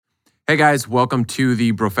Hey guys, welcome to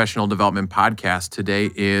the Professional Development Podcast. Today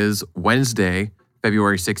is Wednesday,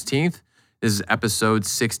 February 16th. This is episode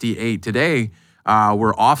 68. Today,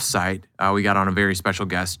 we're off-site. We got on a very special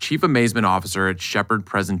guest, Chief Amazement Officer at Shepherd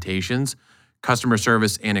Presentations, Customer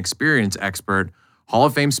Service and Experience Expert, Hall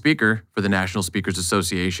of Fame speaker for the National Speakers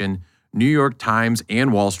Association, New York Times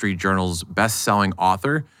and Wall Street Journal's best-selling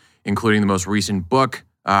author, including the most recent book,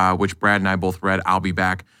 which Brad and I both read, I'll Be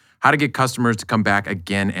Back, How to Get Customers to Come Back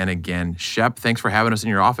Again and Again. Shep, thanks for having us in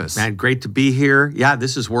your office. Man, great to be here. Yeah,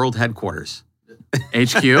 this is World Headquarters.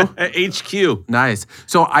 HQ? HQ. Nice.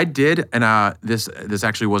 So I did, and this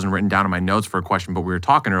actually wasn't written down in my notes for a question, but we were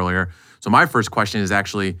talking earlier. So my first question is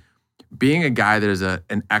actually, being a guy that is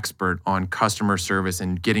an expert on customer service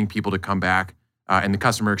and getting people to come back and the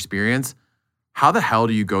customer experience, how the hell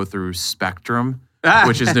do you go through Spectrum,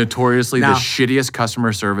 which is notoriously the shittiest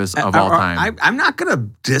customer service of all time? I'm not going to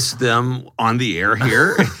diss them on the air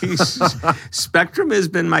here. Spectrum has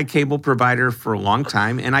been my cable provider for a long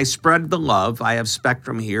time, and I spread the love. I have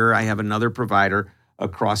Spectrum here. I have another provider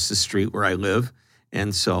across the street where I live.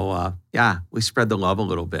 And so, we spread the love a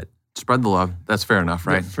little bit. Spread the love. That's fair enough,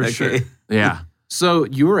 right? Yeah, for sure. Yeah. So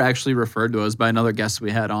you were actually referred to us by another guest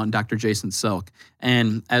we had on, Dr. Jason Silk.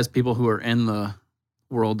 And as people who are in the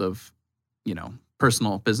world of,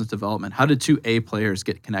 personal business development, how did two A players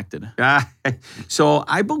get connected? So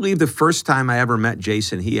I believe the first time I ever met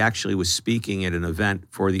Jason, he actually was speaking at an event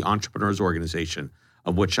for the Entrepreneurs Organization,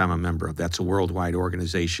 of which I'm a member of. That's a worldwide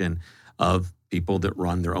organization of people that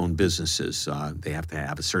run their own businesses. They have to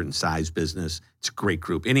have a certain size business. It's a great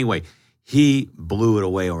group. Anyway, he blew it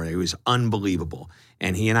away over there. It was unbelievable.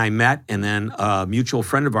 And he and I met, and then a mutual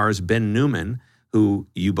friend of ours, Ben Newman, who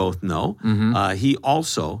you both know, he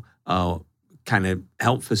also kind of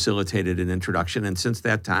helped facilitated an introduction. And since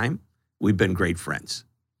that time, we've been great friends.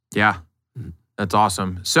 Yeah, that's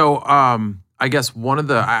awesome. So I guess one of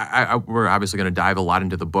the, we're obviously going to dive a lot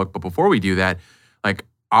into the book, but before we do that, like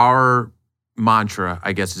our mantra,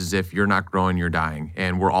 I guess, is if you're not growing, you're dying.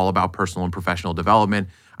 And we're all about personal and professional development.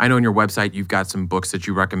 I know on your website, you've got some books that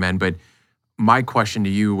you recommend, but my question to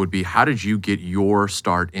you would be, how did you get your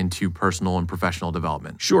start into personal and professional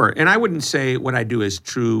development? Sure. And I wouldn't say what I do is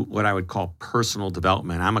true, what I would call personal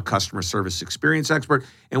development. I'm a customer service experience expert,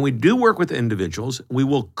 and we do work with individuals. We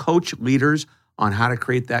will coach leaders on how to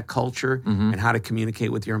create that culture and how to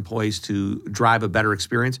communicate with your employees to drive a better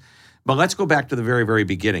experience. But let's go back to the very, very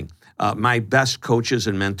beginning. My best coaches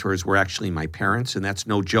and mentors were actually my parents, and that's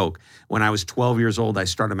no joke. When I was 12 years old, I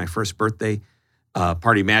started my first birthday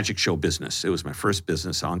party magic show business. It was my first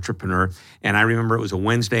business, entrepreneur. And I remember it was a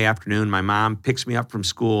Wednesday afternoon. My mom picks me up from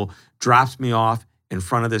school, drops me off in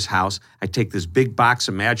front of this house. I take this big box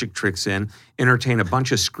of magic tricks in, entertain a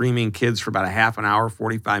bunch of screaming kids for about a half an hour,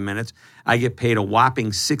 45 minutes. I get paid a whopping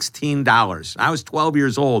 $16. I was 12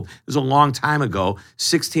 years old. It was a long time ago.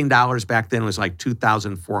 $16 back then was like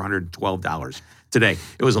 $2,412. Today.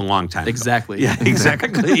 It was a long time ago. Exactly. Yeah,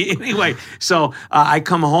 exactly. Anyway, so I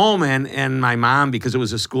come home and my mom, because it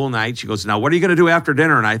was a school night, she goes, now what are you going to do after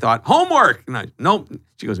dinner? And I thought, homework. And nope.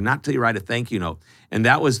 She goes, not till you write a thank you note. And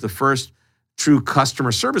that was the first true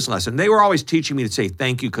customer service lesson. They were always teaching me to say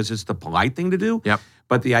thank you because it's the polite thing to do. Yep.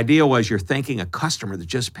 But the idea was you're thanking a customer that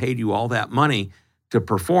just paid you all that money to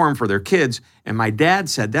perform for their kids. And my dad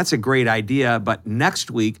said, that's a great idea, but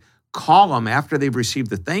next week, call them after they've received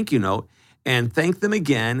the thank you note and thank them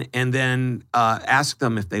again, and then ask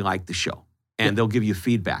them if they like the show. And they'll give you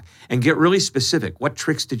feedback. And get really specific. What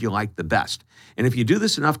tricks did you like the best? And if you do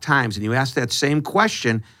this enough times and you ask that same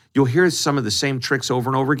question, you'll hear some of the same tricks over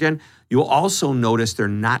and over again. You'll also notice they're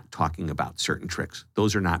not talking about certain tricks.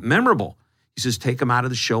 Those are not memorable. He says, take them out of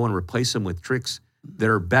the show and replace them with tricks that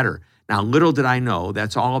are better. Now, little did I know,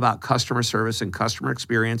 that's all about customer service and customer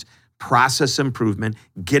experience, process improvement,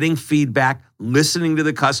 getting feedback, listening to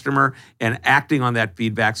the customer, and acting on that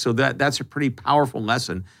feedback. So that's a pretty powerful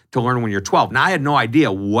lesson to learn when you're 12. Now, I had no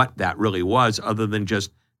idea what that really was other than just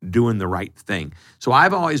doing the right thing. So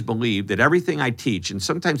I've always believed that everything I teach, and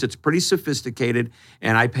sometimes it's pretty sophisticated,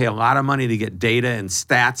 and I pay a lot of money to get data and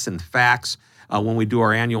stats and facts when we do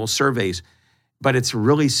our annual surveys, but it's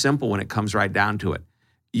really simple when it comes right down to it.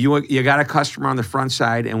 You got a customer on the front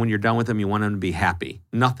side, and when you're done with them, you want them to be happy.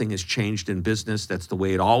 Nothing has changed in business. That's the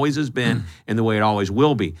way it always has been and the way it always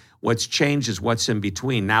will be. What's changed is what's in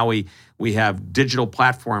between. Now we have digital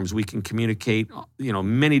platforms. We can communicate,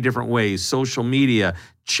 many different ways, social media,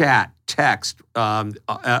 chat, text, an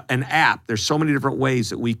app. There's so many different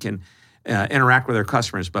ways that we can interact with their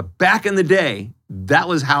customers. But back in the day, that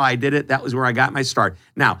was how I did it. That was where I got my start.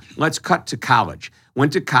 Now, let's cut to college.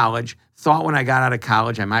 Went to college, thought when I got out of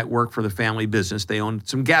college I might work for the family business. They owned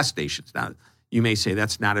some gas stations. Now, you may say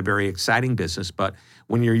that's not a very exciting business, but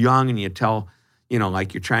when you're young and you tell,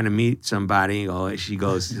 like you're trying to meet somebody, she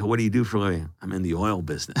goes, what do you do for a living? I'm in the oil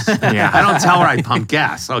business. Yeah. I don't tell her I pump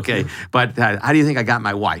gas, okay? But how do you think I got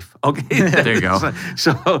my wife? Okay. There you go.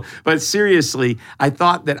 But seriously, I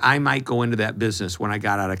thought that I might go into that business when I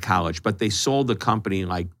got out of college, but they sold the company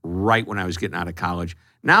like right when I was getting out of college.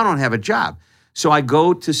 Now I don't have a job. So I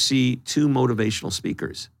go to see two motivational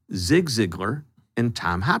speakers, Zig Ziglar and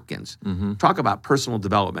Tom Hopkins. Talk about personal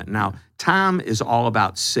development. Now, Tom is all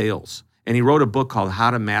about sales, and he wrote a book called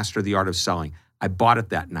How to Master the Art of Selling. I bought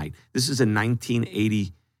it that night. This is in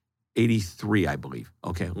 1983, I believe.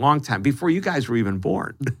 Okay, a long time, before you guys were even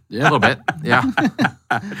born. Yeah, a little bit. Yeah.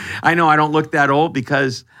 I know I don't look that old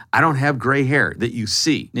because I don't have gray hair that you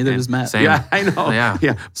see. Neither does Matt. Same. Yeah, I know.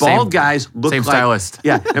 Yeah. Bald guys look same like, stylist.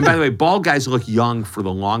 Yeah, and by the way, bald guys look young for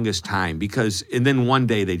the longest time and then one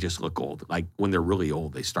day they just look old. Like when they're really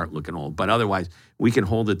old, they start looking old. But otherwise, we can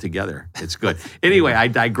hold it together. It's good. Anyway, I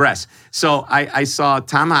digress. So I saw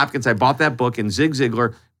Tom Hopkins. I bought that book, and Zig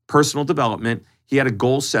Ziglar, Personal Development. He had a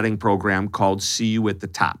goal-setting program called See You at the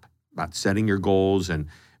Top, about setting your goals and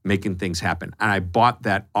making things happen. And I bought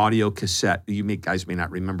that audio cassette. You guys may not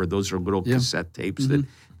remember. Those are little cassette tapes that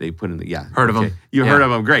they put in the, Heard of them. You heard of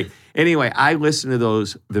them. Great. Anyway, I listened to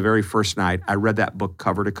those the very first night. I read that book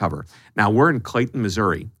cover to cover. Now, we're in Clayton,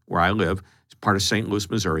 Missouri, where I live. It's part of St. Louis,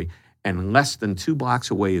 Missouri. And less than 2 blocks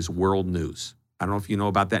away is World News. I don't know if you know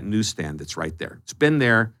about that newsstand that's right there. It's been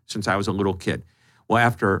there since I was a little kid. Well,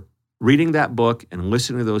 after reading that book and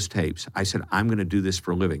listening to those tapes, I said, I'm going to do this for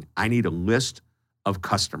a living. I need a list of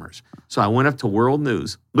customers. So I went up to World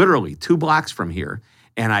News, literally 2 blocks from here,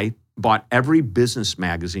 and I bought every business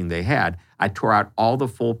magazine they had. I tore out all the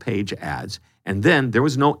full-page ads, and then there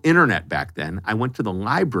was no internet back then. I went to the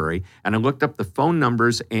library, and I looked up the phone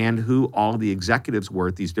numbers and who all the executives were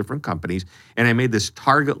at these different companies, and I made this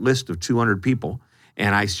target list of 200 people,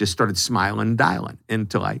 and I just started smiling and dialing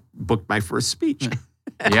until I booked my first speech.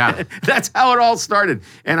 Yeah. That's how it all started.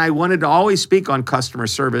 And I wanted to always speak on customer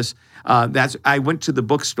service. I went to the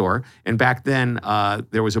bookstore, and back then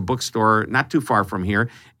there was a bookstore not too far from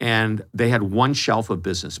here, and they had one shelf of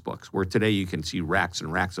business books, where today you can see racks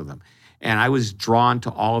and racks of them. And I was drawn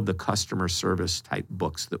to all of the customer service type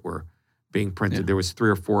books that were being printed. Yeah. There was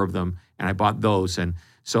 3 or 4 of them, and I bought those. And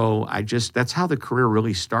so that's how the career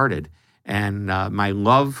really started. And my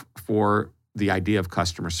love for the idea of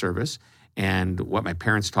customer service and what my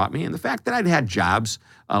parents taught me, and the fact that I'd had jobs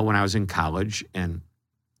when I was in college and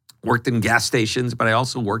worked in gas stations, but I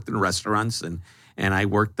also worked in restaurants, and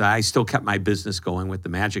I still kept my business going with the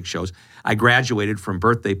magic shows. I graduated from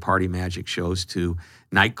birthday party magic shows to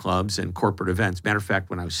nightclubs and corporate events. Matter of fact,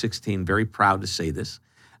 when I was 16, very proud to say this,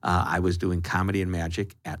 I was doing comedy and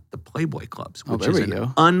magic at the Playboy Clubs, which is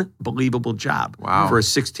an unbelievable job for a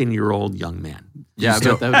 16-year-old young man. Yeah, I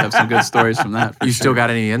bet that would have some good stories from that. You still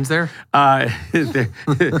got any ends there? Is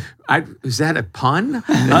that a pun?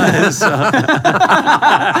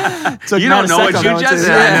 You don't know what you just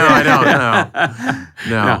said.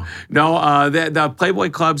 No, the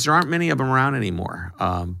Playboy Clubs, there aren't many of them around anymore.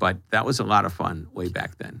 But that was a lot of fun way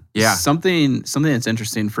back then. Yeah. Something that's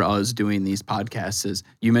interesting for us doing these podcasts is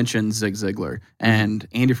you mentioned Zig Ziglar, and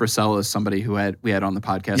Andy Frisella is somebody who we had on the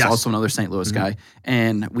podcast, also another St. Louis guy,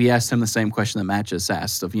 and we asked him the same question that Matt just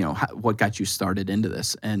asked of, what got you started into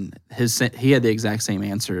this? And he had the exact same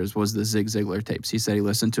answer as was the Zig Ziglar tapes. He said he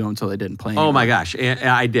listened to them until they didn't play anymore. Oh my gosh,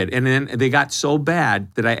 I did. And then they got so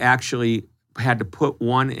bad that I actually had to put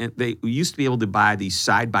one in. We used to be able to buy these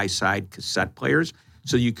side-by-side cassette players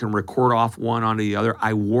so you can record off one onto the other.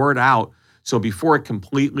 I wore it out. So before it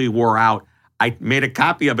completely wore out, I made a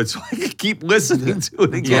copy of it so I could keep listening to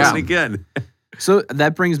it again and again. So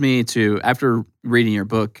that brings me to, after reading your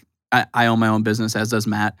book, I own my own business, as does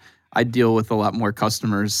Matt. I deal with a lot more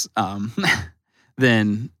customers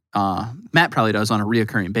than Matt probably does on a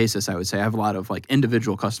reoccurring basis, I would say. I have a lot of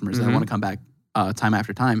individual customers that want to come back time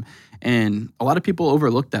after time. And a lot of people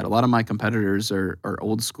overlook that. A lot of my competitors are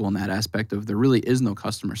old school in that aspect of there really is no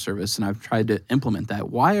customer service, and I've tried to implement that.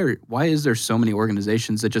 Why is there so many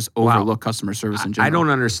organizations that just overlook customer service in general? I don't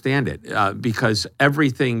understand it because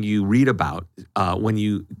everything you read about when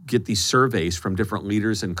you get these surveys from different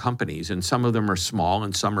leaders and companies, and some of them are small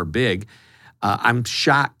and some are big, I'm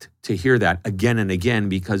shocked to hear that again and again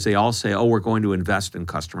because they all say, we're going to invest in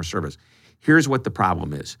customer service. Here's what the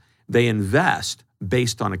problem is. They invest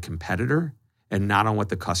based on a competitor and not on what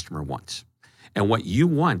the customer wants. And what you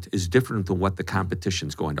want is different than what the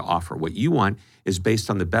competition's going to offer. What you want is based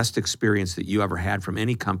on the best experience that you ever had from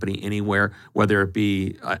any company, anywhere, whether it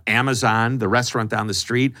be Amazon, the restaurant down the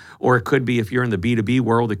street, or it could be, if you're in the B2B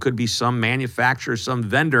world, it could be some manufacturer, some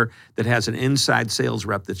vendor that has an inside sales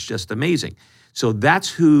rep that's just amazing. So that's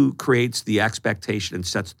who creates the expectation and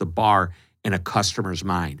sets the bar in a customer's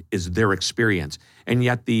mind, is their experience. And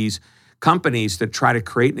yet these companies that try to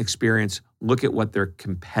create an experience look at what their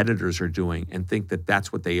competitors are doing and think that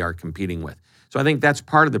that's what they are competing with. So I think that's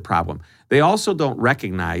part of the problem. They also don't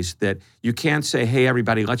recognize that you can't say, hey,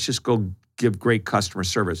 everybody, let's just go give great customer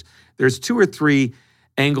service. There's 2 or 3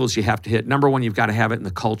 angles you have to hit. Number one, you've got to have it in the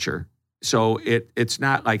culture. So it's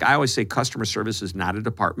not like, I always say customer service is not a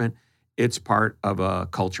department. It's part of a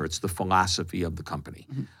culture. It's the philosophy of the company.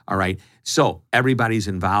 Mm-hmm. All right. So everybody's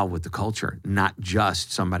involved with the culture, not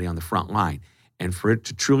just somebody on the front line. And for it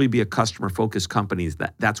to truly be a customer-focused company,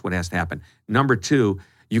 that's what has to happen. Number 2,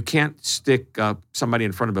 you can't stick somebody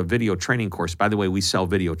in front of a video training course. By the way, we sell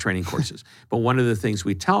video training courses. But one of the things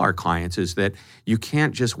we tell our clients is that you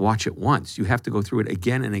can't just watch it once. You have to go through it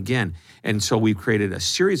again and again. And so we've created a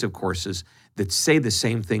series of courses that say the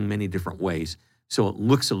same thing many different ways. So it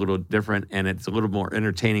looks a little different and it's a little more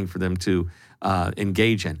entertaining for them to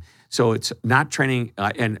engage in. So it's not training.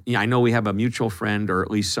 And I know we have a mutual friend, or at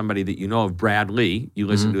least somebody that you know of, Brad Lee. You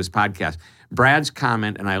listen to his podcast. Brad's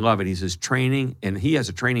comment, and I love it, he says training, and he has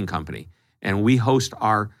a training company. And we host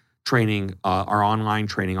our training, our online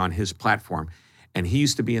training on his platform. And he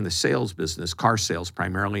used to be in the sales business, car sales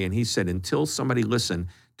primarily. And he said, until somebody listened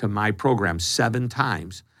to my program 7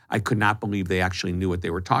 times, I could not believe they actually knew what they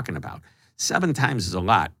were talking about. 7 times is a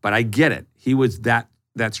lot, but I get it. He was that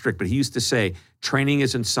strict. But he used to say, training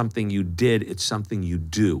isn't something you did, it's something you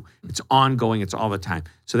do. It's ongoing, it's all the time.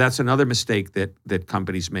 So that's another mistake that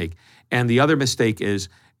companies make. And the other mistake is,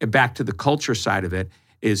 back to the culture side of it,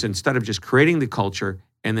 is instead of just creating the culture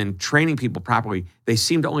and then training people properly, they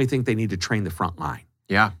seem to only think they need to train the front line.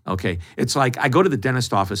 Yeah. Okay. It's like I go to the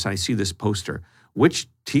dentist office and I see this poster. Which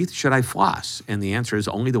teeth should I floss? And the answer is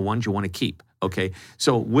only the ones you want to keep. Okay.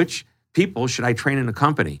 So which people should I train in a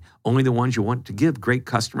company? Only the ones you want to give great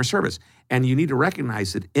customer service. And you need to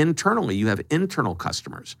recognize that internally you have internal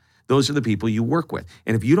customers. Those are the people you work with.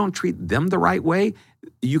 And if you don't treat them the right way,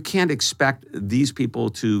 you can't expect these people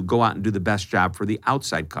to go out and do the best job for the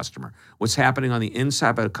outside customer. What's happening on the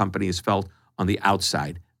inside of a company is felt on the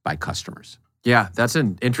outside by customers. Yeah, that's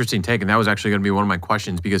an interesting take, and that was actually going to be one of my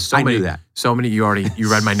questions, because I knew that. So many, you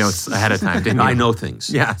read my notes ahead of time, didn't you? I know things.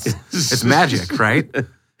 Yes, it's magic, right?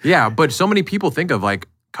 Yeah, but so many people think of like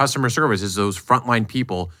customer service as those frontline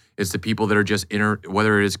people. It's the people that are just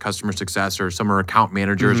whether it is customer success or some are account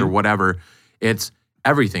managers or whatever. It's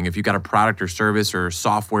everything. If you've got a product or service or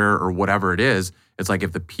software or whatever it is, it's like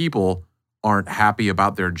if the people aren't happy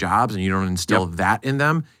about their jobs and you don't instill that in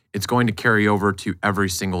them, it's going to carry over to every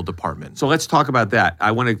single department. So let's talk about that.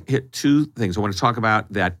 I want to hit 2 things. I want to talk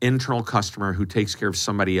about that internal customer who takes care of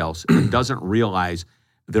somebody else and doesn't realize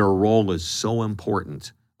their role is so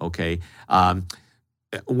important. Okay. And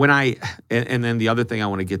then the other thing I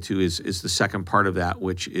want to get to is the second part of that,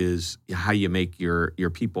 which is how you make your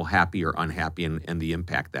people happy or unhappy and the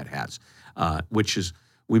impact that has, which is,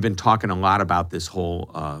 we've been talking a lot about this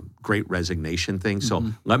whole great resignation thing. So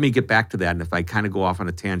let me get back to that. And if I kind of go off on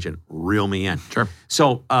a tangent, reel me in. Sure.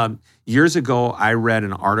 So years ago, I read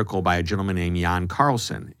an article by a gentleman named Jan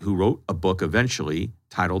Carlson, who wrote a book eventually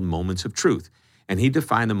titled Moments of Truth. And he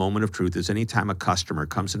defined the moment of truth as any time a customer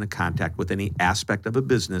comes into contact with any aspect of a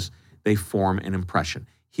business, they form an impression.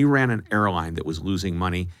 He ran an airline that was losing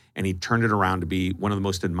money, and he turned it around to be one of the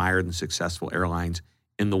most admired and successful airlines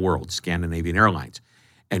in the world, Scandinavian Airlines.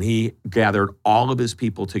 And he gathered all of his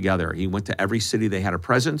people together. He went to every city they had a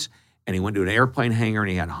presence, and he went to an airplane hangar, and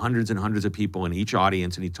he had hundreds and hundreds of people in each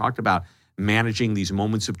audience, and he talked about managing these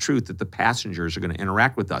moments of truth that the passengers are going to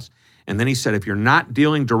interact with us. And then he said, if you're not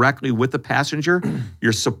dealing directly with the passenger,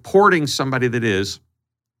 you're supporting somebody that is,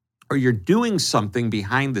 or you're doing something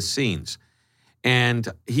behind the scenes. And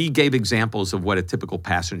he gave examples of what a typical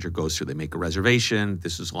passenger goes through. They make a reservation.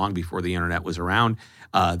 This is long before the internet was around.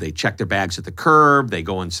 They check their bags at the curb. They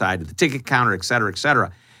go inside to the ticket counter, et cetera, et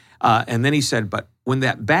cetera. And then he said, but when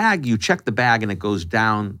that bag, you check the bag and it goes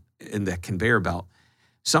down in that conveyor belt,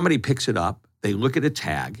 somebody picks it up, they look at a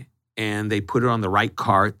tag, and they put it on the right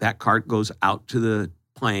cart. That cart goes out to the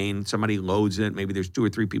plane. Somebody loads it. Maybe there's 2 or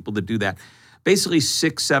 3 people that do that. Basically,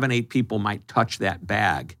 6, 7, 8 people might touch that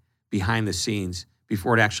bag behind the scenes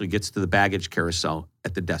before it actually gets to the baggage carousel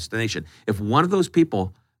at the destination. If one of those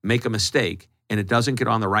people make a mistake and it doesn't get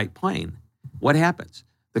on the right plane, what happens?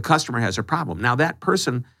 The customer has a problem. Now, that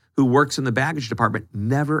person who works in the baggage department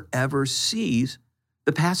never, ever sees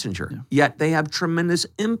the passenger, yet they have tremendous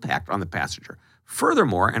impact on the passenger.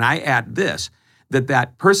 Furthermore, and I add this,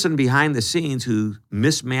 that person behind the scenes who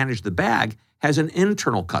mismanaged the bag has an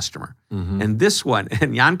internal customer. And this one,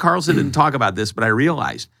 and Jan Carlson didn't talk about this, but I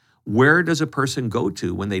realized, where does a person go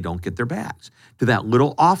to when they don't get their bags? To that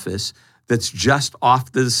little office that's just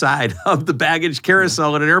off the side of the baggage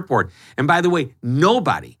carousel at an airport. And by the way,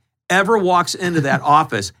 nobody ever walks into that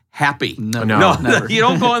office happy. No, never. You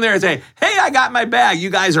don't go in there and say, hey, I got my bag. You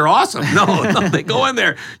guys are awesome. No, they go in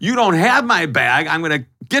there. You don't have my bag. I'm going to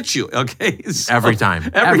get you. Okay. So, Every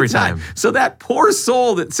time. So that poor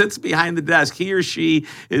soul that sits behind the desk, he or she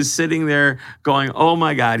is sitting there going, oh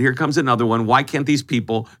my God, here comes another one. Why can't these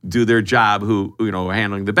people do their job who are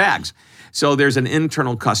handling the bags? So there's an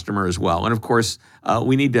internal customer as well. And of course,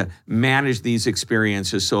 we need to manage these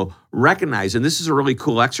experiences. So recognize, and this is a really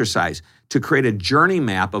cool exercise, to create a journey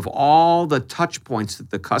map of all the touch points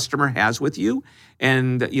that the customer has with you.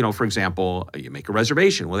 And, for example, you make a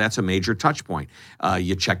reservation. Well, that's a major touch point.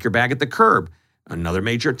 You check your bag at the curb, another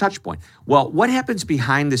major touch point. Well, what happens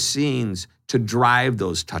behind the scenes to drive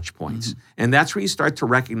those touch points? And that's where you start to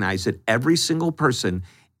recognize that every single person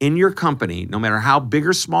in your company, no matter how big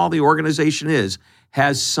or small the organization is,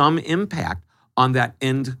 has some impact on that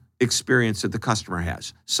end experience that the customer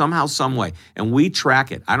has, somehow, some way. And we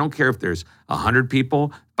track it. I don't care if there's 100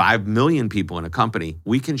 people, 5 million people in a company.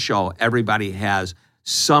 We can show everybody has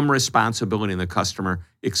some responsibility in the customer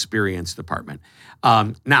experience department.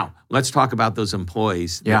 Now, let's talk about those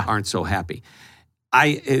employees that aren't so happy.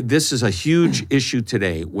 This is a huge issue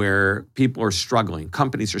today where people are struggling.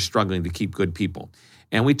 Companies are struggling to keep good people.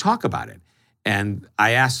 And we talk about it. And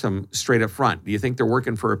I asked them straight up front, do you think they're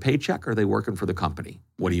working for a paycheck or are they working for the company?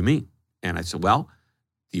 What do you mean? And I said, well,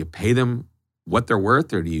 do you pay them what they're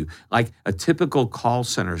worth, or do you, like a typical call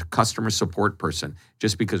center customer support person,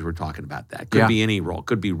 just because we're talking about that? Could be any role,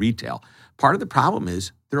 could be retail. Part of the problem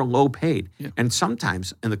is they're low paid. And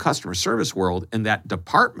sometimes in the customer service world, in that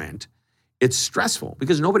department, it's stressful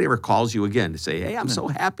because nobody ever calls you again to say, hey, I'm so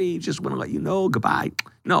happy, just want to let you know, goodbye.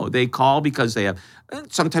 No, they call because they have,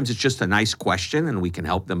 sometimes it's just a nice question and we can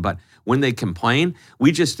help them. But when they complain,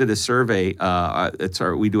 we just did a survey,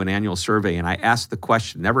 we do an annual survey, and I asked the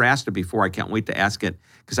question, never asked it before, I can't wait to ask it,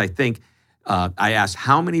 because I think, I asked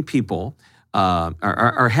how many people,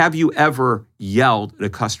 or have you ever yelled at a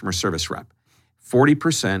customer service rep?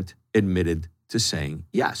 40% admitted to saying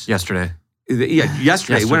yes. Yesterday,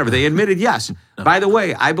 whenever they admitted yes. By the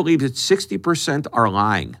way, I believe that 60% are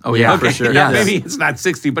lying. Oh, yeah, for sure. Maybe it's not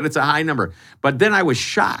 60, but it's a high number. But then I was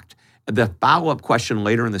shocked. The follow-up question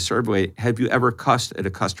later in the survey, have you ever cussed at a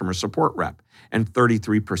customer support rep? And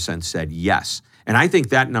 33% said yes. And I think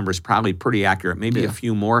that number is probably pretty accurate, maybe a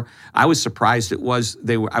few more. I was surprised I was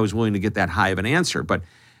willing to get that high of an answer. But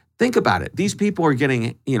think about it. These people are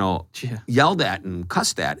getting, yelled at and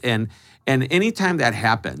cussed at. And anytime that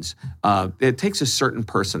happens, it takes a certain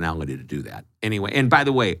personality to do that. Anyway, and by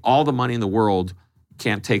the way, all the money in the world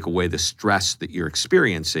can't take away the stress that you're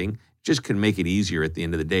experiencing. Just can make it easier at the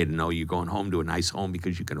end of the day to know you're going home to a nice home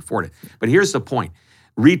because you can afford it. But here's the point.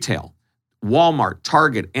 Retail, Walmart,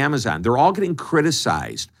 Target, Amazon, they're all getting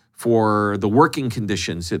criticized for the working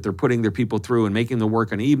conditions that they're putting their people through and making them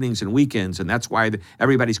work on evenings and weekends, and that's why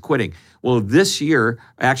everybody's quitting. Well, this year,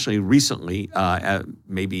 actually recently,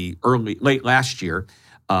 maybe late last year,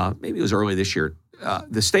 maybe it was early this year,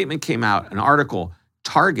 the statement came out, an article,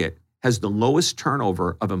 Target has the lowest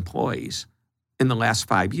turnover of employees in the last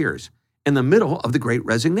 5 years, in the middle of the Great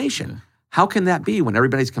Resignation. How can that be when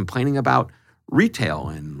everybody's complaining about retail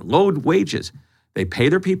and low wages? They pay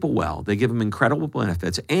their people well. They give them incredible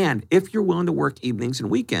benefits. And if you're willing to work evenings and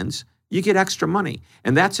weekends, you get extra money.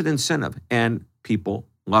 And that's an incentive. And people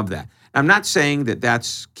love that. I'm not saying that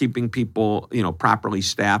that's keeping people, properly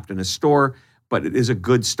staffed in a store, but it is a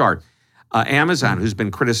good start. Amazon, who's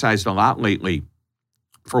been criticized a lot lately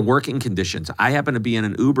for working conditions. I happened to be in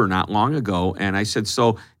an Uber not long ago, and I said,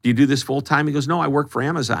 so do you do this full time? He goes, no, I work for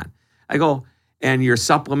Amazon. I go, and you're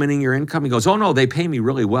supplementing your income? He goes, oh no, they pay me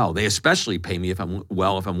really well. They especially pay me if I'm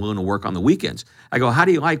willing to work on the weekends. I go, how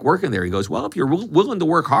do you like working there? He goes, well, if you're willing to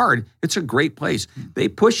work hard, it's a great place. They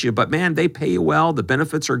push you, but man, they pay you well. The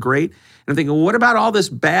benefits are great. And I'm thinking, well, what about all this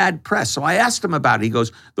bad press? So I asked him about it. He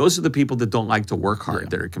goes, those are the people that don't like to work hard,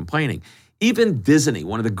 that are complaining. Even Disney,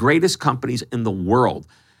 one of the greatest companies in the world,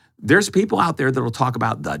 there's people out there that will talk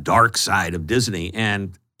about the dark side of Disney,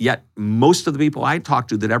 and yet most of the people I talked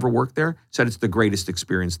to that ever worked there said it's the greatest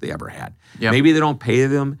experience they ever had. Yep. Maybe they don't pay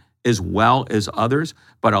them as well as others,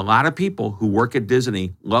 but a lot of people who work at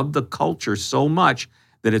Disney love the culture so much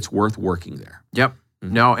that it's worth working there. Yep.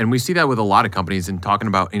 No, and we see that with a lot of companies. And talking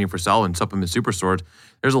about Inning for Sell and supplement superstores,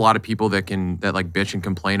 there's a lot of people that like bitch and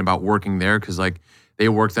complain about working there because like they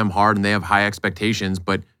work them hard and they have high expectations.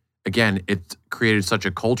 But again, it's created such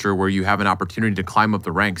a culture where you have an opportunity to climb up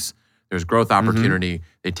the ranks. There's growth opportunity.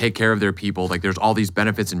 They take care of their people. Like there's all these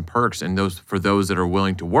benefits and perks, and for those that are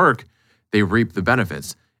willing to work, they reap the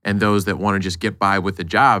benefits. And those that want to just get by with the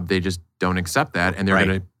job, they just don't accept that, and they're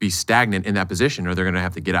going to be stagnant in that position, or they're going to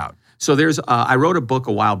have to get out. So I wrote a book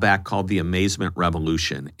a while back called The Amazement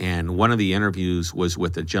Revolution, and one of the interviews was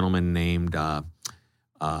with a gentleman named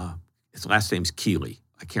his last name's Keeley.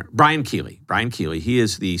 Brian Keeley. Brian Keeley. He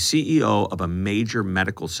is the CEO of a major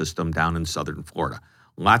medical system down in southern Florida.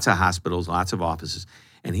 Lots of hospitals, lots of offices,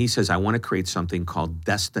 and he says, I want to create something called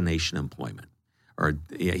destination employment.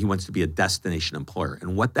 He wants to be a destination employer.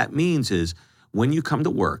 And what that means is when you come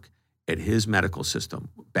to work at his medical system,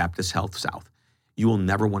 Baptist Health South, you will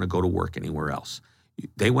never want to go to work anywhere else.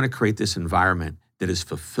 They want to create this environment that is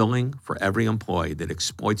fulfilling for every employee, that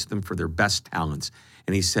exploits them for their best talents.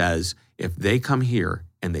 And he says, if they come here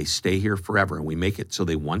and they stay here forever and we make it so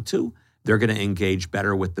they want to, they're going to engage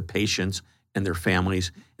better with the patients and their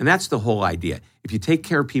families. And that's the whole idea. If you take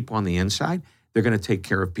care of people on the inside, they're going to take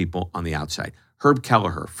care of people on the outside. Herb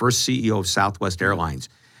Kelleher, first CEO of Southwest Airlines,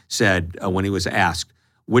 said when he was asked,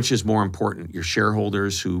 which is more important, your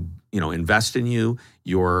shareholders who invest in you,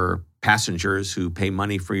 your passengers who pay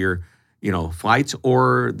money for your flights,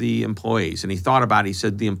 or the employees? And he thought about it. He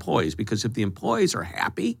said the employees, because if the employees are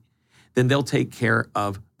happy, then they'll take care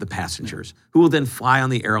of the passengers, who will then fly on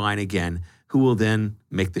the airline again, who will then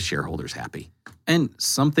make the shareholders happy. And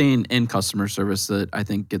something in customer service that I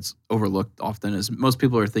think gets overlooked often is most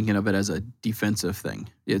people are thinking of it as a defensive thing.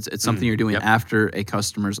 It's something you're doing after a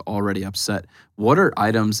customer's already upset. What are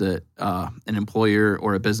items that an employer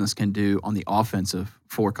or a business can do on the offensive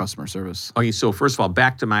for customer service? Okay, so first of all,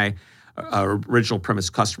 back to my original premise,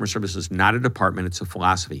 customer service is not a department, it's a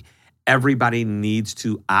philosophy. Everybody needs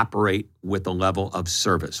to operate with a level of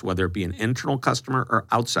service, whether it be an internal customer or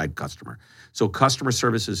outside customer. So customer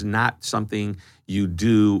service is not something you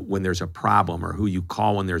do when there's a problem or who you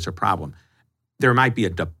call when there's a problem. There might be a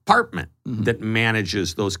department that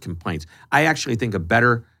manages those complaints. I actually think a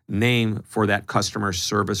better name for that customer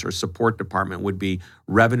service or support department would be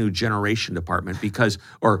revenue generation department,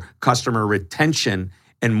 or customer retention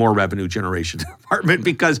and more revenue generation department,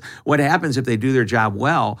 because what happens if they do their job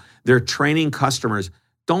well, they're training customers,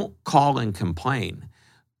 don't call and complain.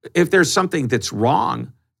 If there's something that's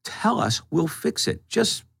wrong, tell us, we'll fix it.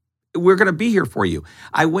 We're going to be here for you.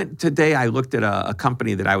 I looked at a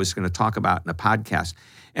company that I was going to talk about in a podcast,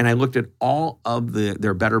 and I looked at all of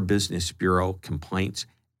their Better Business Bureau complaints.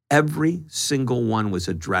 Every single one was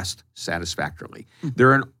addressed satisfactorily.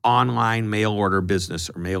 They're an online mail order business,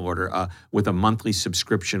 or mail order with a monthly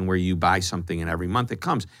subscription where you buy something and every month it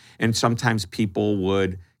comes. And sometimes people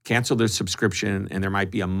would cancel their subscription and there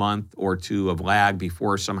might be a month or two of lag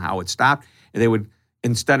before somehow it stopped. And they would,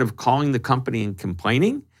 instead of calling the company and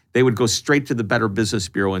complaining, they would go straight to the Better Business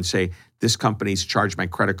Bureau and say, this company's charged my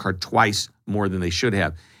credit card twice more than they should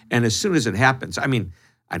have. And as soon as it happens,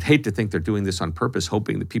 I'd hate to think they're doing this on purpose,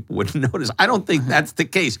 hoping that people wouldn't notice. I don't think that's the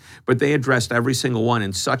case, but they addressed every single one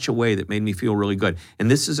in such a way that made me feel really good. And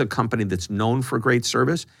this is a company that's known for great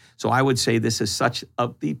service. So I would say this is such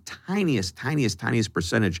the tiniest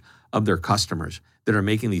percentage of their customers that are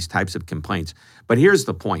making these types of complaints. But here's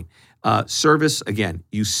the point. Service, again,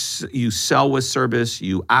 you sell with service,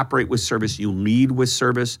 you operate with service, you lead with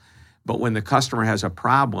service. But when the customer has a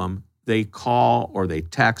problem, they call or they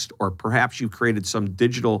text, or perhaps you created some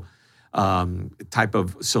digital type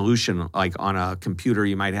of solution, like on a computer,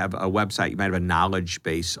 you might have a website, you might have a knowledge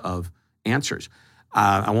base of answers.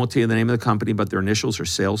 I won't tell you the name of the company, but their initials are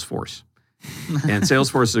Salesforce. And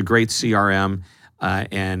Salesforce is a great CRM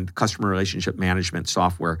and customer relationship management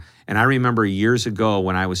software. And I remember years ago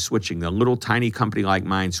when I was switching, a little tiny company like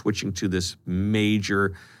mine, switching to this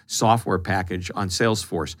major software package on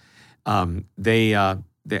Salesforce.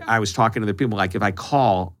 I was talking to the people, like, if I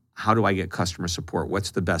call, how do I get customer support?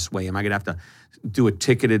 What's the best way? Am I going to have to do a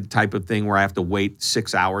ticketed type of thing where I have to wait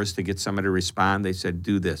 6 hours to get somebody to respond? They said,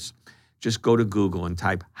 do this. Just go to Google and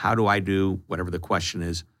type, how do I do whatever the question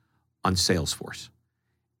is on Salesforce?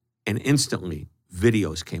 And instantly,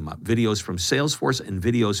 videos came up, videos from Salesforce and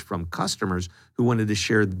videos from customers who wanted to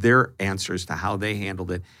share their answers to how they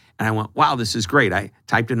handled it. And I went, wow, this is great. I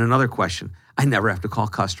typed in another question. I never have to call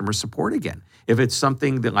customer support again. If it's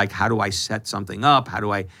something that, like, how do I set something up?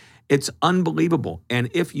 It's unbelievable. And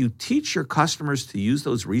if you teach your customers to use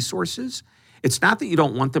those resources It's not that you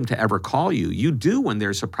don't want them to ever call you. You do when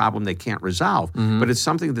there's a problem they can't resolve, but it's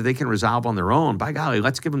something that they can resolve on their own. By golly,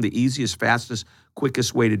 let's give them the easiest, fastest,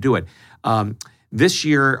 quickest way to do it. This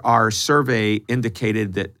year, our survey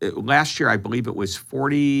indicated that last year, I believe it was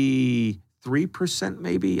 43%,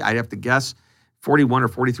 maybe. I'd have to guess 41 or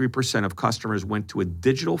 43% of customers went to a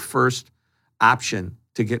digital first option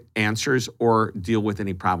to get answers or deal with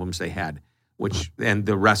any problems they had, and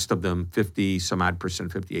the rest of them, 50 some odd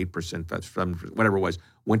percent, 58%, whatever it was,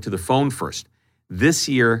 went to the phone first. This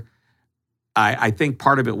year, I think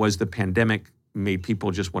part of it was the pandemic made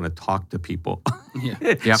people just want to talk to people,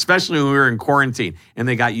 especially when we were in quarantine, and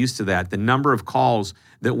they got used to that. The number of calls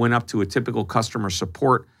that went up to a typical customer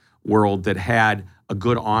support world that had a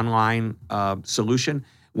good online solution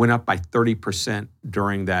went up by 30%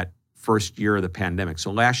 during that first year of the pandemic.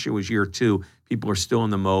 So last year was year 2. People are still in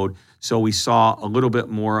the mode. So we saw a little bit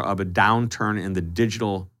more of a downturn in the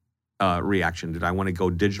digital reaction. Did I want to go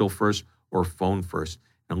digital first or phone first?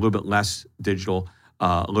 And a little bit less digital,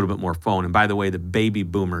 a little bit more phone. And by the way, the baby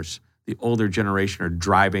boomers, the older generation, are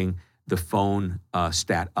driving the phone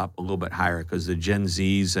stat up a little bit higher because the Gen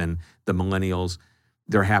Zs and the millennials,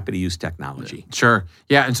 they're happy to use technology. Sure.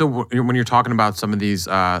 Yeah. And so when you're talking about some of these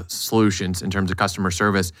solutions in terms of customer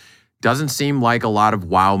service, doesn't seem like a lot of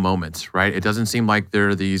wow moments, right? It doesn't seem like there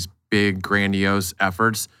are these big, grandiose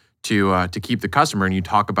efforts to keep the customer, and you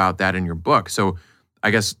talk about that in your book. So I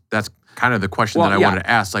guess that's kind of the question that I wanted to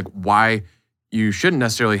ask, like why you shouldn't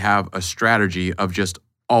necessarily have a strategy of just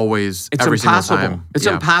always, every single time. It's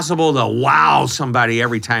impossible to wow somebody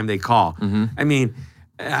every time they call. I mean,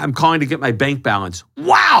 I'm calling to get my bank balance.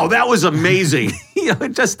 Wow, that was amazing.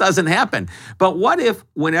 It just doesn't happen. But what if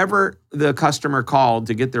whenever the customer called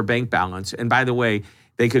to get their bank balance, and by the way,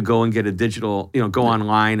 they could go and get a digital, go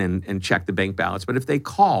online and check the bank balance. But if they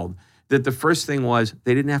called, that the first thing was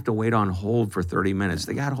they didn't have to wait on hold for 30 minutes.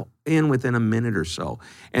 They got in within a minute or so.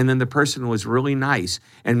 And then the person was really nice.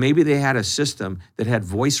 And maybe they had a system that had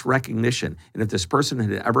voice recognition. And if this person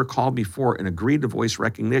had ever called before and agreed to voice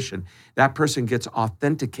recognition, that person gets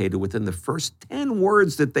authenticated within the first 10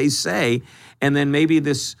 words that they say. And then maybe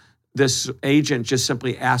this agent just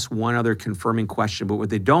simply asks one other confirming question. But what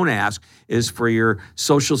they don't ask is for your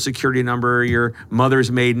social security number, your mother's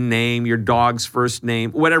maiden name, your dog's first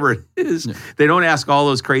name, whatever it is. Yeah. They don't ask all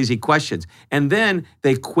those crazy questions. And then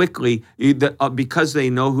they quickly, because they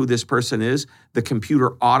know who this person is, the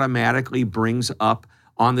computer automatically brings up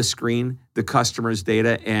on the screen the customer's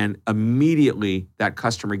data, and immediately that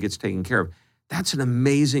customer gets taken care of. That's an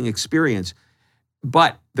amazing experience.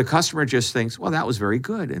 But the customer just thinks, well, that was very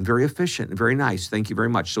good and very efficient and very nice. Thank you very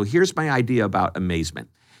much. So here's my idea about amazement.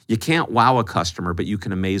 You can't wow a customer, but you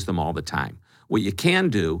can amaze them all the time. What you can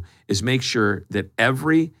do is make sure that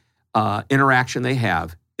every interaction they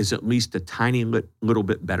have is at least a tiny little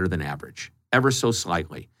bit better than average, ever so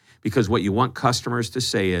slightly. Because what you want customers to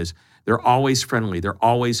say is, they're always friendly, they're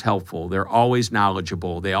always helpful, they're always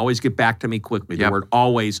knowledgeable, they always get back to me quickly. The word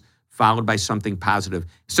always followed by something positive.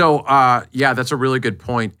 So, that's a really good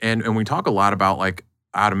point. And we talk a lot about like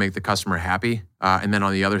how to make the customer happy. And then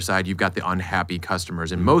on the other side, you've got the unhappy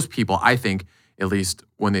customers. And most people, I think, at least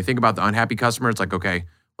when they think about the unhappy customer, it's like, okay,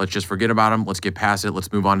 let's just forget about them. Let's get past it.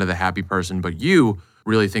 Let's move on to the happy person. But you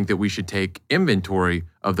really think that we should take inventory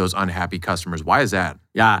of those unhappy customers. Why is that?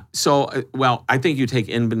 Yeah. So, I think you take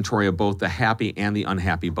inventory of both the happy and the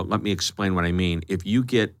unhappy. But let me explain what I mean. If you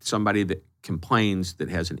get somebody that complains, that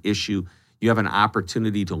has an issue, you have an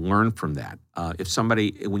opportunity to learn from that. If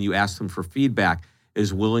somebody, when you ask them for feedback,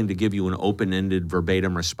 is willing to give you an open-ended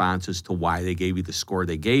verbatim response as to why they gave you the score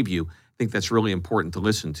they gave you, I think that's really important to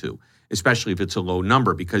listen to, especially if it's a low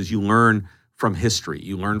number, because you learn from history,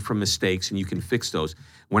 you learn from mistakes, and you can fix those.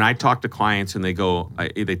 When I talk to clients and they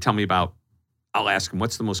tell me about, I'll ask them,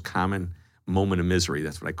 what's the most common moment of misery?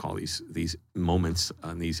 That's what I call these moments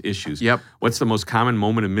on these issues. Yep. What's the most common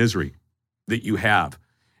moment of misery that you have?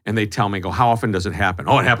 And they tell me, I go, how often does it happen?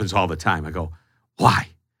 Oh, it happens all the time. I go, why?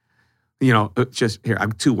 Just here,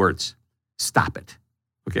 I'm 2 words. Stop it.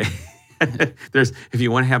 Okay. If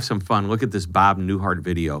you want to have some fun, look at this Bob Newhart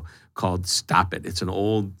video called Stop It. It's an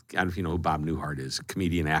old, I don't know if you know who Bob Newhart is, a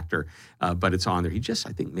comedian, actor, but it's on there. He just,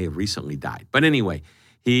 I think, may have recently died. But anyway,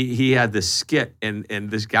 he had this skit, and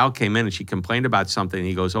this gal came in and she complained about something. And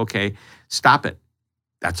he goes, okay, stop it.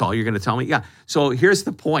 That's all you're going to tell me? Yeah. So here's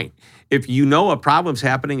the point. If you know a problem's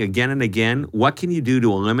happening again and again, what can you do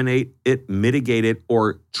to eliminate it, mitigate it,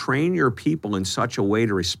 or train your people in such a way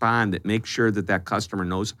to respond that makes sure that customer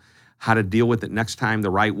knows how to deal with it next time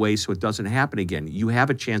the right way so it doesn't happen again? You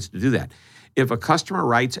have a chance to do that. If a customer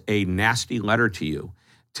writes a nasty letter to you,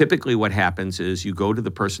 typically what happens is you go to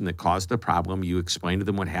the person that caused the problem, you explain to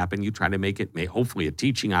them what happened, you try to make it hopefully a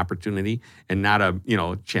teaching opportunity and not a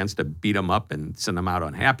chance to beat them up and send them out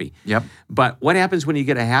unhappy. Yep. But what happens when you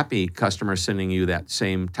get a happy customer sending you that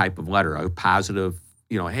same type of letter, a positive,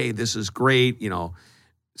 hey, this is great,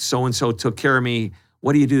 so-and-so took care of me.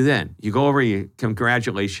 What do you do then? You go over, you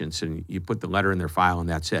congratulations, and you put the letter in their file, and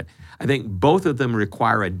that's it. I think both of them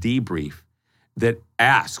require a debrief that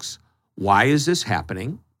asks, why is this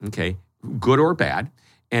happening? Okay, good or bad?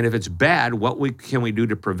 And if it's bad, what can we do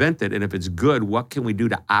to prevent it? And if it's good, what can we do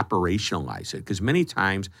to operationalize it? Because many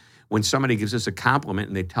times when somebody gives us a compliment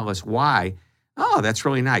and they tell us why, oh, that's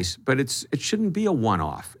really nice. But it shouldn't be a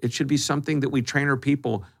one-off. It should be something that we train our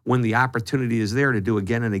people when the opportunity is there to do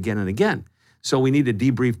again and again and again. So we need to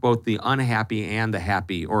debrief both the unhappy and the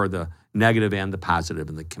happy, or the negative and the positive,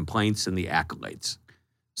 and the complaints and the accolades.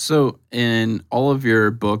 So in all of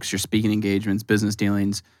your books, your speaking engagements, business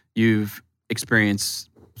dealings, you've experienced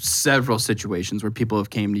several situations where people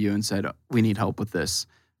have came to you and said, we need help with this.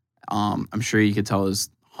 I'm sure you could tell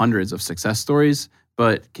us hundreds of success stories,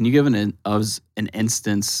 but can you give us an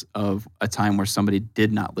instance of a time where somebody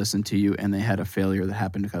did not listen to you and they had a failure that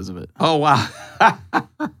happened because of it? Oh, wow.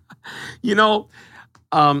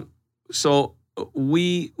 So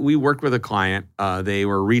we worked with a client. They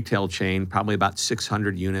were a retail chain, probably about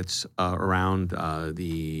 600 units around I'm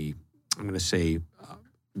going to say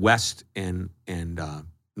west and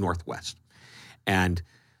northwest. And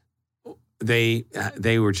they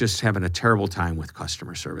were just having a terrible time with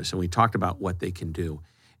customer service. And we talked about what they can do.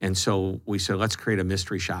 And so we said, let's create a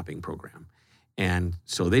mystery shopping program. And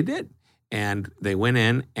so they did. And they went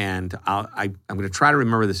in, and I'm going to try to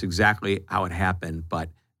remember this exactly how it happened, but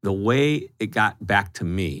the way it got back to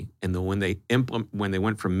me, and when they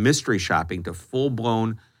went from mystery shopping to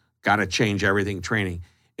full-blown, got to change everything training,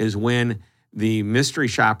 is when the mystery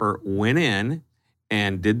shopper went in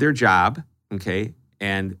and did their job, okay?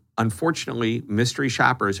 And unfortunately, mystery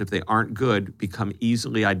shoppers, if they aren't good, become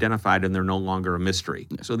easily identified, and they're no longer a mystery.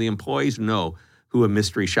 So the employees know who a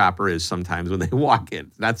mystery shopper is sometimes when they walk in.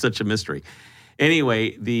 It's not such a mystery.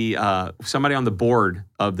 Anyway, somebody on the board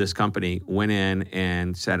of this company went in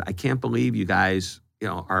and said, I can't believe you guys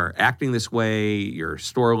are acting this way. Your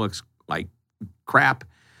store looks like crap.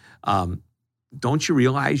 Don't you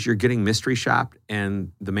realize you're getting mystery shopped?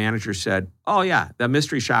 And the manager said, oh yeah, that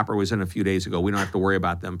mystery shopper was in a few days ago. We don't have to worry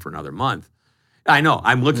about them for another month. I know,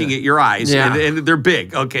 I'm looking at your eyes, and they're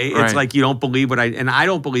big, okay? Right. It's like you don't believe and I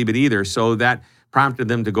don't believe it either. So that prompted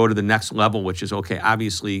them to go to the next level, which is, okay,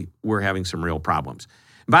 obviously we're having some real problems.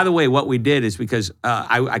 By the way, what we did is because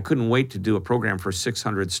I couldn't wait to do a program for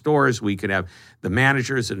 600 stores. We could have the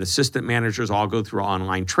managers and assistant managers all go through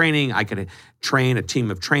online training. I could train a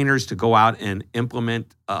team of trainers to go out and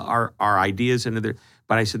implement our ideas into there.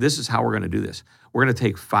 But I said, this is how we're going to do this. We're going to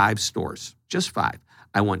take 5 stores, just 5.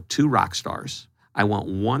 I want 2 rock stars. I want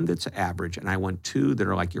 1 that's average, and I want 2 that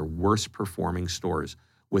are like your worst performing stores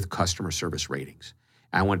with customer service ratings.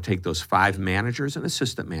 I want to take those 5 managers and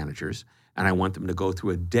assistant managers, and I want them to go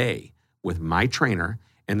through a day with my trainer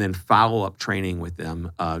and then follow-up training with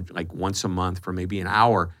them like once a month for maybe an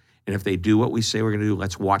hour. And if they do what we say we're going to do,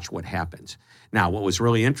 let's watch what happens. Now, what was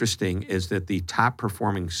really interesting is that the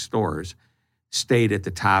top-performing stores stayed at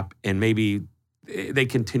the top, and maybe they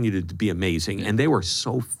continued to be amazing, and they were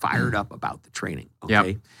so fired up about the training,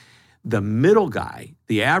 okay? Yep. The middle guy,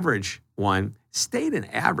 the average one, stayed an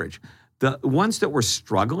average. The ones that were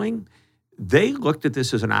struggling, they looked at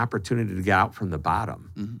this as an opportunity to get out from the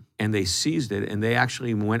bottom, and they seized it, and they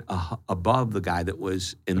actually went above the guy that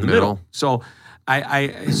was in the middle. So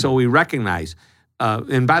so we recognize,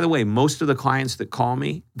 and by the way, most of the clients that call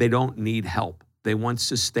me, they don't need help. They want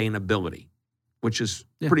sustainability, which is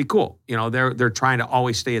pretty cool. They're trying to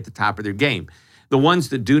always stay at the top of their game. The ones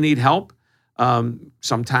that do need help,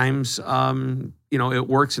 sometimes it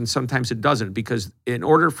works and sometimes it doesn't, because in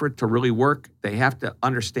order for it to really work, they have to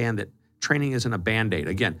understand that training isn't a Band-Aid.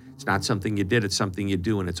 Again, it's not something you did, it's something you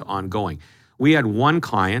do, and it's ongoing. We had one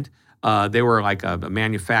client, they were like a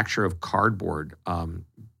manufacturer of cardboard,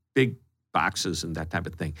 big boxes and that type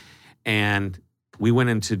of thing. And we went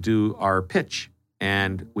in to do our pitch,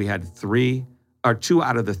 and we had 2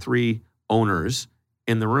 out of the 3 owners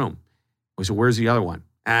in the room. We said, where's the other one?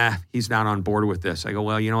 He's not on board with this. I go,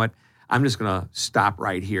 well, you know what? I'm just going to stop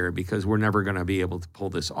right here, because we're never going to be able to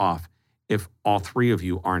pull this off if all 3 of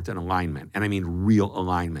you aren't in alignment. And I mean real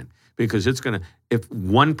alignment, because if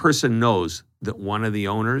one person knows that one of the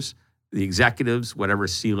owners, the executives, whatever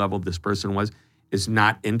C-level this person was, is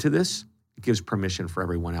not into this, it gives permission for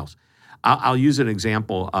everyone else. I'll use an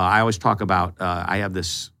example. I always talk about, I have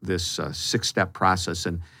this 6-step process,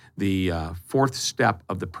 and the fourth step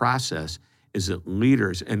of the process is that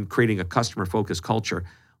leaders, and creating a customer-focused culture,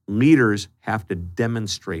 leaders have to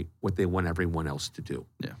demonstrate what they want everyone else to do.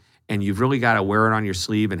 Yeah. And you've really got to wear it on your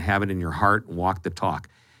sleeve and have it in your heart and walk the talk.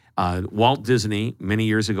 Walt Disney, many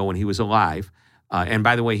years ago when he was alive, and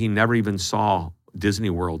by the way, he never even saw Disney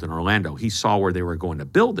World in Orlando. He saw where they were going to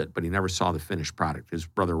build it, but he never saw the finished product. His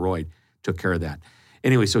brother Roy took care of that.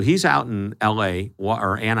 Anyway, so he's out in L.A.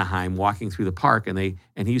 or Anaheim walking through the park, and he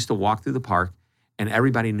used to walk through the park, and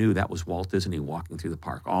everybody knew that was Walt Disney walking through the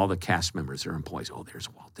park. All the cast members, their employees, oh, there's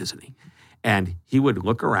Walt Disney. And he would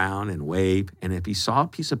look around and wave, and if he saw a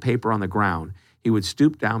piece of paper on the ground, he would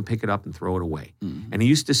stoop down, pick it up, and throw it away. Mm-hmm. And he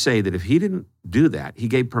used to say that if he didn't do that, he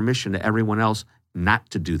gave permission to everyone else not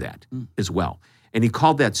to do that as well. And he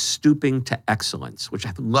called that stooping to excellence, which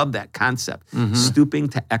I love that concept, stooping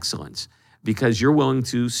to excellence, because you're willing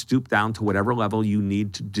to stoop down to whatever level you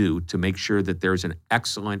need to do to make sure that there's an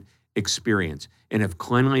excellent experience. And if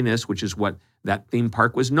cleanliness, which is what that theme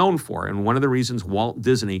park was known for, and one of the reasons Walt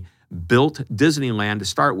Disney built Disneyland to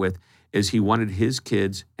start with, is he wanted his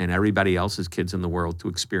kids and everybody else's kids in the world to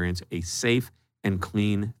experience a safe and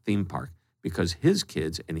clean theme park, because his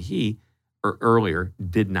kids and he earlier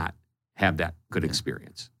did not have that good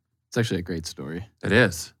experience. It's actually a great story. It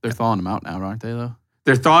is. They're thawing them out now, aren't they, though?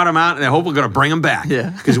 They're thawing them out, and I hope we're going to bring them back. Yeah.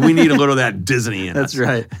 Because we need a little of that Disney in That's us.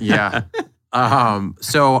 right. Yeah.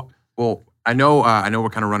 Well, I know we're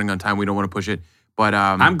kind of running on time. We don't want to push it, but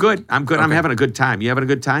I'm good. Okay. I'm having a good time. You having a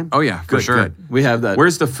good time? Oh yeah, for Good, sure. good. We have that.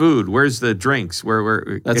 Where's the food? Where's the drinks?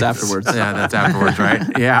 Where? That's afterwards. Yeah, that's afterwards, right?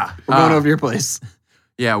 Yeah. We're going over your place.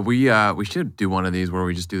 Yeah, we should do one of these where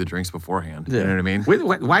we just do the drinks beforehand. Yeah. You know what I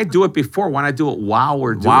mean? Why do it before? Why not do it while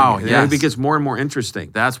we're doing it? Yes. It gets more and more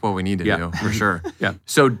interesting. That's what we need to do for sure. Yeah.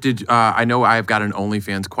 So I know I've got an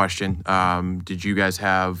OnlyFans question. Did you guys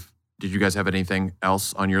have anything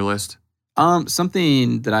else on your list?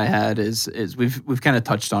 Something that I had is we've kind of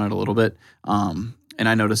touched on it a little bit. And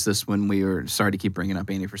I noticed this when we were, sorry to keep bringing up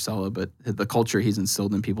Andy Frisella, but the culture he's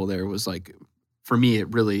instilled in people there was like, for me,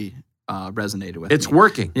 it really resonated with me. It's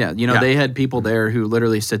working. Yeah, they had people there who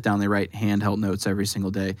literally sit down, they write handheld notes every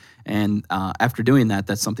single day. And after doing that,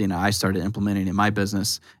 that's something that I started implementing in my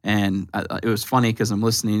business. And it was funny because I'm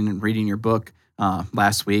listening and reading your book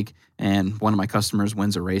last week, and one of my customers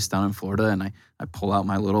wins a race down in Florida, and I pull out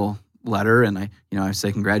my little letter and I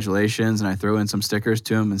say congratulations, and I throw in some stickers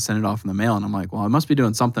to him and send it off in the mail. And I'm like, well, I must be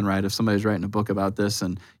doing something right if somebody's writing a book about this,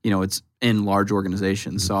 and it's in large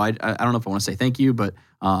organizations. So I don't know if I want to say thank you, but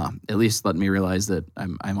at least let me realize that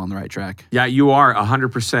I'm on the right track. Yeah, you are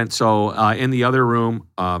 100%. So in the other room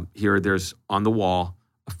here, there's on the wall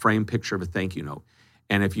a framed picture of a thank you note.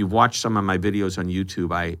 And if you've watched some of my videos on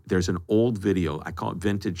YouTube, there's an old video, I call it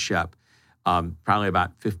Vintage Shep, probably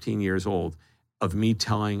about 15 years old, of me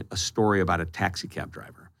telling a story about a taxi cab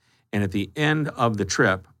driver. And at the end of the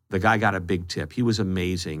trip, the guy got a big tip. He was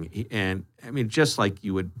amazing. And I mean, just like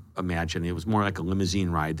you would imagine, it was more like a limousine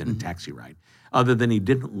ride than a taxi ride. Other than he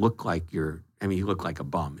didn't look like he looked like a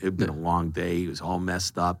bum. It had been a long day. He was all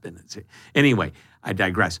messed up. Anyway, I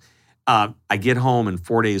digress. I get home, and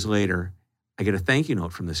 4 days later, I get a thank you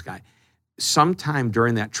note from this guy. Sometime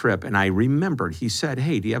during that trip, and I remembered, he said,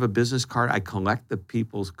 hey, do you have a business card? I collect the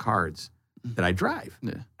people's cards that I drive.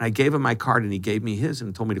 Yeah. And I gave him my card, and he gave me his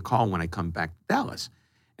and told me to call him when I come back to Dallas.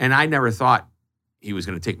 And I never thought he was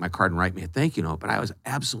going to take my card and write me a thank you note, but I was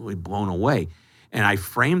absolutely blown away. And I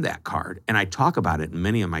framed that card, and I talk about it in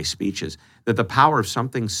many of my speeches, that the power of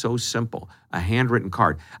something so simple, a handwritten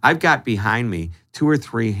card. I've got behind me 2 or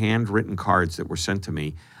 3 handwritten cards that were sent to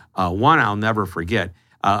me. One I'll never forget.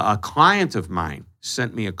 A client of mine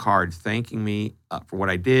sent me a card thanking me for what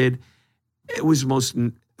I did. It was the most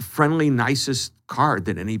friendly, nicest card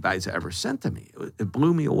that anybody's ever sent to me. It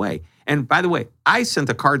blew me away. And by the way, I sent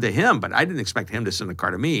a card to him, but I didn't expect him to send a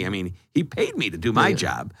card to me. I mean, he paid me to do my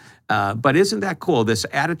job. But isn't that cool? This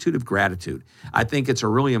attitude of gratitude. I think it's a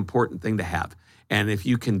really important thing to have. And if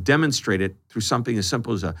you can demonstrate it through something as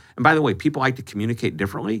simple as and by the way, people like to communicate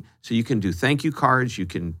differently. So you can do thank you cards, you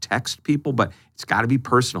can text people, but it's got to be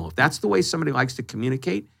personal. If that's the way somebody likes to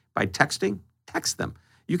communicate by texting, text them.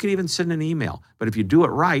 You can even send an email. But if you do it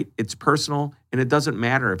right, it's personal, and it doesn't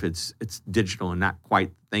matter if it's digital and not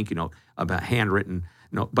quite thank you note, about handwritten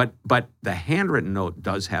note. But the handwritten note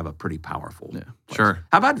does have a pretty powerful place. Sure.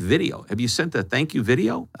 How about video? Have you sent a thank you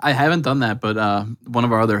video? I haven't done that, but one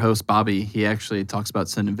of our other hosts, Bobby, he actually talks about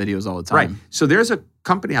sending videos all the time. Right. So there's a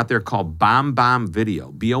company out there called BombBomb Video,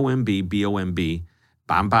 BOMB, BOMB,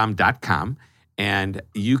 BombBomb.com. And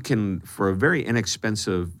you can, for a very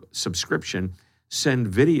inexpensive subscription, send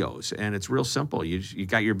videos. And it's real simple. You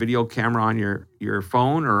got your video camera on your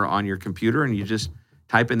phone or on your computer, and you just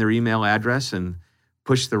type in their email address and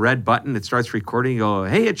push the red button. It starts recording. You go,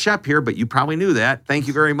 hey, it's Shep here, but you probably knew that. Thank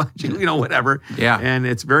you very much. Whatever. Yeah. And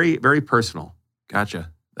it's very, very personal. Gotcha.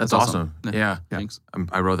 That's awesome. Yeah. Thanks.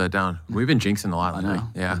 I wrote that down. We've been jinxing a lot I lately. know.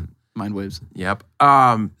 Yeah. Mind waves. Yep.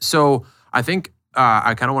 So I think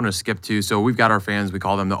I kind of want to skip to, so we've got our fans, we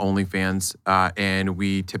call them the Only Fans, and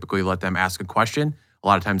we typically let them ask a question. A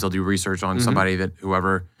lot of times they'll do research on somebody that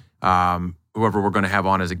whoever we're going to have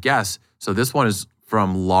on as a guest. So this one is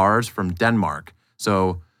from Lars from Denmark.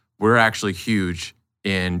 So we're actually huge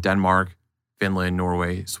in Denmark, Finland,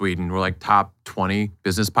 Norway, Sweden. We're like top 20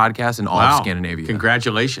 business podcasts in all of Scandinavia.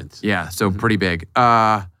 Congratulations. Yeah, so pretty big.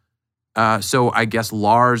 So I guess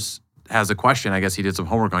Lars has a question. I guess he did some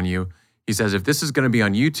homework on you. He says, if this is going to be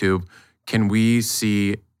on YouTube, can we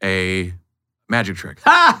see a magic trick?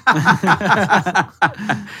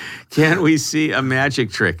 Can we see a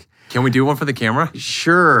magic trick? Can we do one for the camera?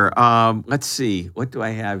 Sure. Let's see. What do I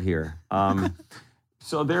have here?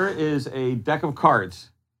 So there is a deck of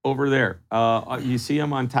cards over there. You see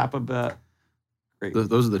them on top of the... Great.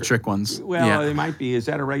 Those are the trick ones. Well, Yeah. they might be. Is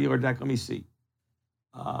that a regular deck? Let me see.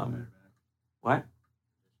 What?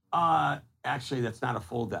 Actually, that's not a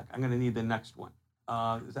full deck. I'm going to need the next one.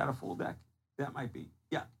 Is that a full deck? That might be.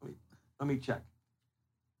 Yeah. Let me check.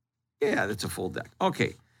 Yeah, that's a full deck.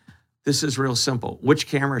 Okay. This is real simple. Which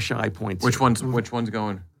camera shall I point to? Which one's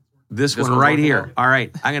going? This one one's right going here. forward? All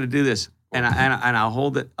right. I'm going to do this. And I'll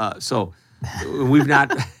hold it. So we've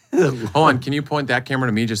not... Hold on. Can you point that camera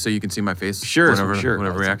to me just so you can see my face? Sure.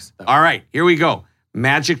 Whenever reacts. All right. Here we go.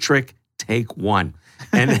 Magic trick, take one.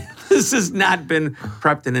 And this has not been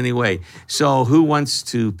prepped in any way. So who wants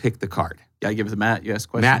to pick the card? Yeah, I give it to Matt. You ask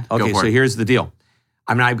a question. Matt? Go Okay, for so it. here's the deal.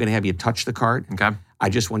 I'm not even going to have you touch the card. Okay. I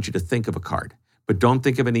just want you to think of a card. But don't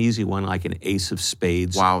think of an easy one like an ace of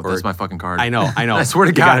spades. Wow, or- that's my fucking card. I know. I swear to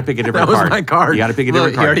You God. got to pick a different That was card. my card. You got to pick a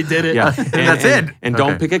Look, different he card. already did it. Yeah. That's it. And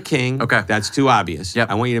don't Okay. pick a king. Okay. That's too obvious. Yep.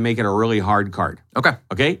 I want you to make it a really hard card. Okay.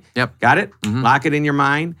 Okay? Yep. Got it? Lock it in your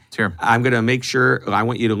mind. Sure. I'm going to make sure, I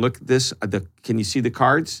want you to look at this. Can you see the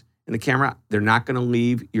cards in the camera? They're not going to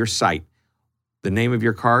leave your sight. The name of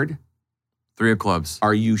your card, 3 of clubs.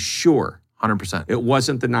 are you sure 100%. it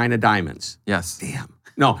wasn't the 9 of diamonds? Yes. Damn.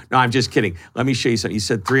 No, I'm just kidding. Let me show you something. You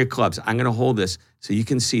said 3 of clubs. I'm going to hold this so you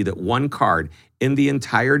can see that one card in the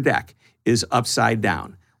entire deck is upside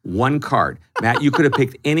down. One card. Matt, you could have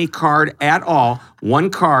picked any card at all. One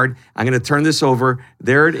card. I'm going to turn this over.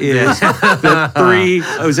 There it is. The 3.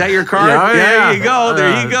 Oh, is that your card? Yeah, There you go.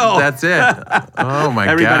 There you go. That's it. Oh my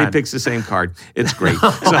God. Everybody picks the same card. It's great. So,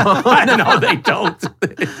 no, they don't.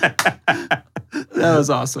 That was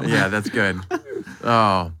awesome. Yeah, that's good.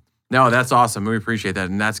 Oh, no, that's awesome. We appreciate that.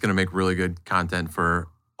 And that's going to make really good content for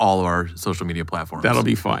all of our social media platforms. That'll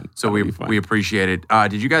be fun. So That'll we be fun. we appreciate it.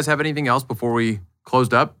 Did you guys have anything else before we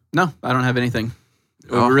closed up? No, I don't have anything.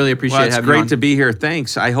 Oh, We really appreciate Well, it's having you great on. to be here.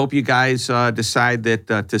 Thanks. I hope you guys decide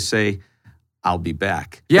that to say, I'll be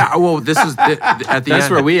back. Yeah, well, this is at the That's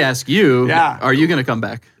end. where we ask you, Yeah. are you going to come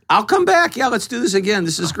back? I'll come back. Yeah, let's do this again.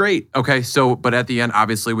 This is great. Okay, so but at the end,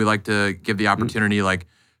 obviously, we like to give the opportunity, like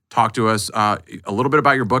talk to us a little bit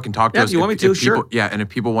about your book and talk to Yeah, us. if you want me to, people, sure. Yeah, and if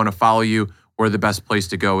people want to follow you, where the best place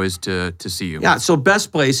to go is to see you. Yeah, so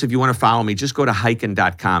best place if you want to follow me, just go to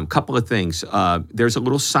hiking.com. Couple of things. There's a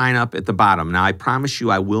little sign up at the bottom. Now, I promise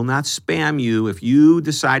you, I will not spam you. If you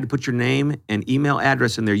decide to put your name and email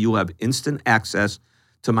address in there, you'll have instant access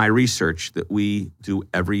to my research that we do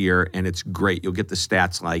every year, and it's great. You'll get the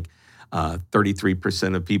stats like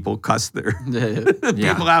 33% of people cuss their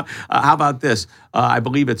people out. How about this? I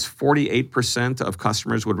believe it's 48% of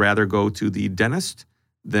customers would rather go to the dentist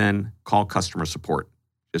than call customer support.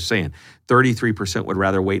 Just saying. 33% would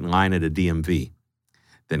rather wait in line at a DMV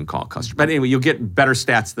than call customer. But anyway, you'll get better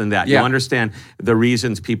stats than that. Yeah. You'll understand the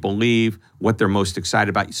reasons people leave, what they're most excited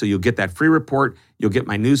about. So you'll get that free report. You'll get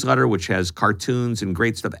my newsletter, which has cartoons and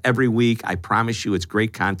great stuff every week. I promise you it's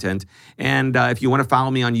great content. And if you want to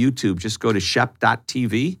follow me on YouTube, just go to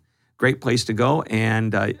shep.tv. Great place to go.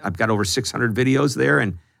 And I've got over 600 videos there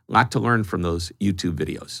and a lot to learn from those YouTube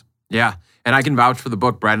videos. Yeah. And I can vouch for the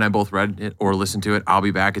book. Brad and I both read it or listened to it. I'll be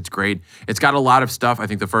back. It's great. It's got a lot of stuff. I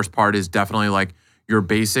think the first part is definitely like your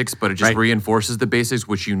basics, but it just Right. reinforces the basics,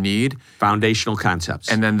 which you need. Foundational concepts.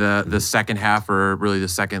 And then the second half, or really the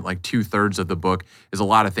second like 2/3 of the book, is a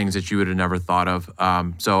lot of things that you would have never thought of.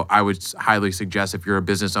 So I would highly suggest, if you're a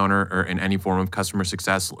business owner or in any form of customer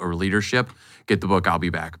success or leadership, get the book. I'll Be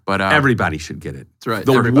Back. But everybody should get it. That's right.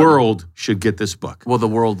 The Everybody. world should get this book. well, the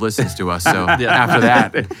world listens to us. So after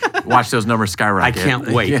that, watch those numbers I skyrocket. can't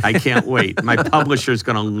wait. I can't wait. My publisher's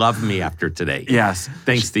going to love me after today. Yes.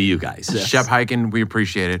 Thanks to you guys. Shep Hyken, we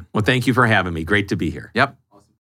appreciate it. Well, thank you for having me. Great to be here. Yep.